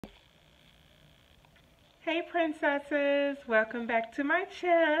Hey princesses, welcome back to my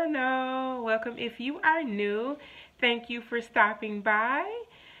channel. Welcome if you are new. Thank you for stopping by.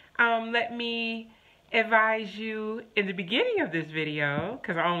 Let me advise you in the beginning of this video,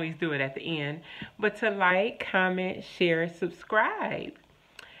 because I always do it at the end, but to like, comment, share, subscribe.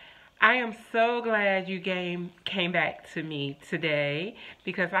 I am so glad you came back to me today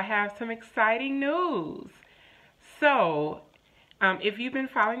because I have some exciting news. So, if you've been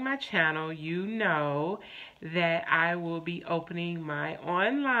following my channel, you know that I will be opening my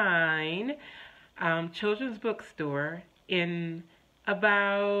online children's bookstore in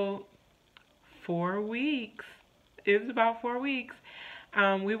about 4 weeks. It's about 4 weeks.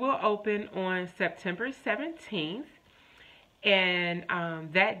 We will open on September 17th, and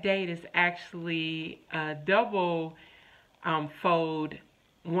that date is actually a double fold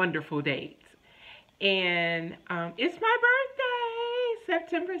wonderful date. And it's my birthday.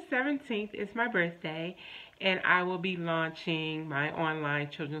 September 17th is my birthday, and I will be launching my online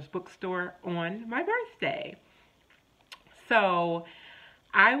children's bookstore on my birthday. So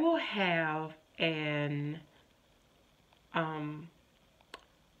I will have an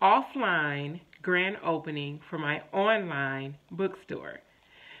offline grand opening for my online bookstore.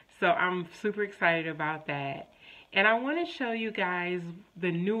 So I'm super excited about that. And I want to show you guys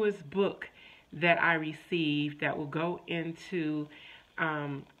the newest book that I received that will go into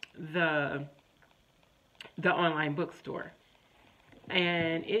the online bookstore.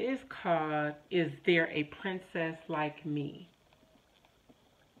 And it is called, Is There a Princess Like Me?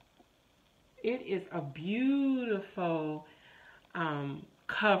 It is a beautiful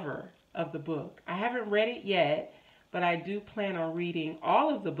cover of the book. I haven't read it yet, but I do plan on reading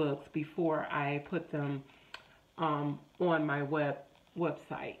all of the books before I put them on my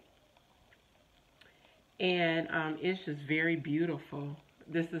website. And it's just very beautiful.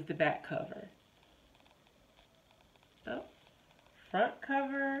 This is the back cover. Oh, front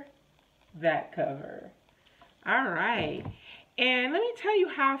cover, back cover. All right. And let me tell you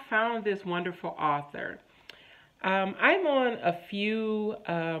how I found this wonderful author. I'm on a few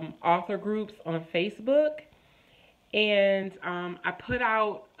author groups on Facebook, and I put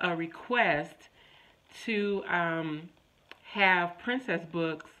out a request to have princess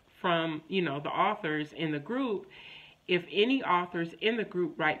books from, the authors in the group. If any authors in the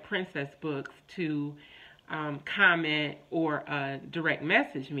group write princess books, to comment or direct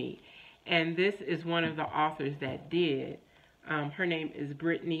message me. And this is one of the authors that did. Her name is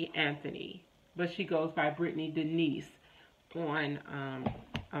Brittany Anthony, but she goes by Brittany Denise on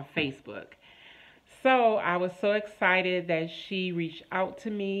Facebook. So I was so excited that she reached out to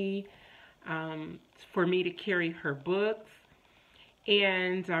me for me to carry her books.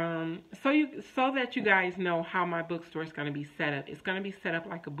 And so that you guys know how my bookstore is going to be set up. It's going to be set up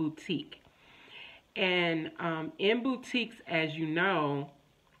like a boutique. And in boutiques, as you know,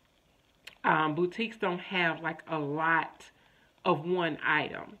 boutiques don't have like a lot of one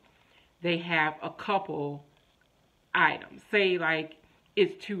item. They have a couple items. Say like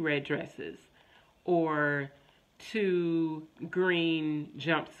it's 2 red dresses or 2 green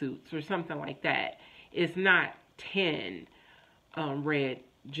jumpsuits or something like that. It's not 10 red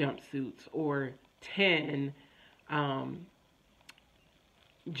jumpsuits or 10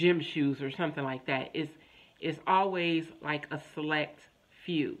 gym shoes or something like that. It's always like a select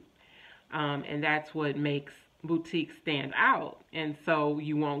few. And that's what makes boutiques stand out. And so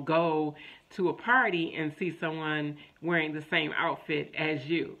you won't go to a party and see someone wearing the same outfit as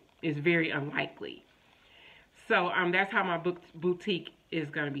you. It's very unlikely. So that's how my boutique is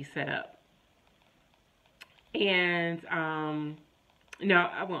going to be set up. And no,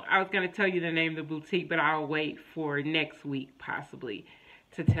 I won't. I was going to tell you the name of the boutique, but I'll wait for next week possibly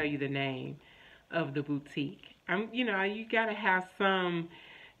to tell you the name of the boutique. You got to have some,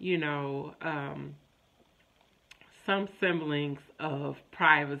 some semblance of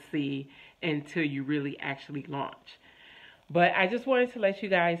privacy until you really actually launch. But I just wanted to let you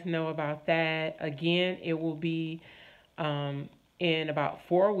guys know about that. Again, it will be in about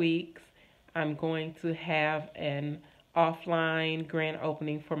 4 weeks. I'm going to have an offline grand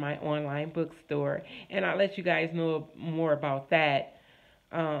opening for my online bookstore, and I'll let you guys know more about that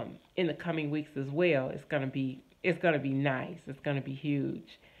in the coming weeks as well. It's gonna be nice. It's gonna be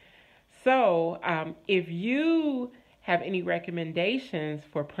huge. So if you have any recommendations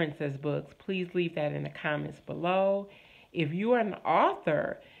for princess books, please leave that in the comments below. If you are an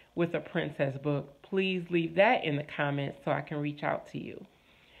author with a princess book, please leave that in the comments so I can reach out to you.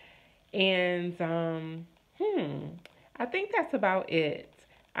 And I think that's about it.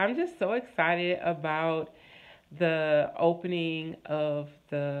 I'm just so excited about the opening of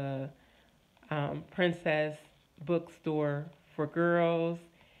the princess bookstore for girls,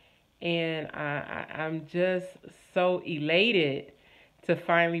 and I'm just so elated to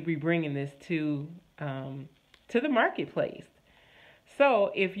finally be bringing this to the marketplace.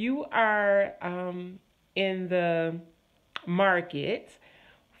 So if you are in the market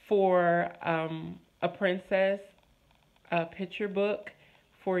for a princess picture book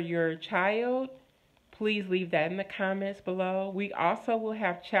for your child, please leave that in the comments below. We also will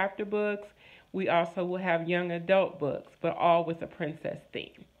have chapter books. We also will have young adult books, but all with a princess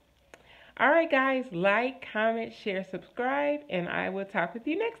theme. All right, guys, like, comment, share, subscribe, and I will talk with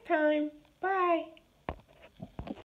you next time. Bye.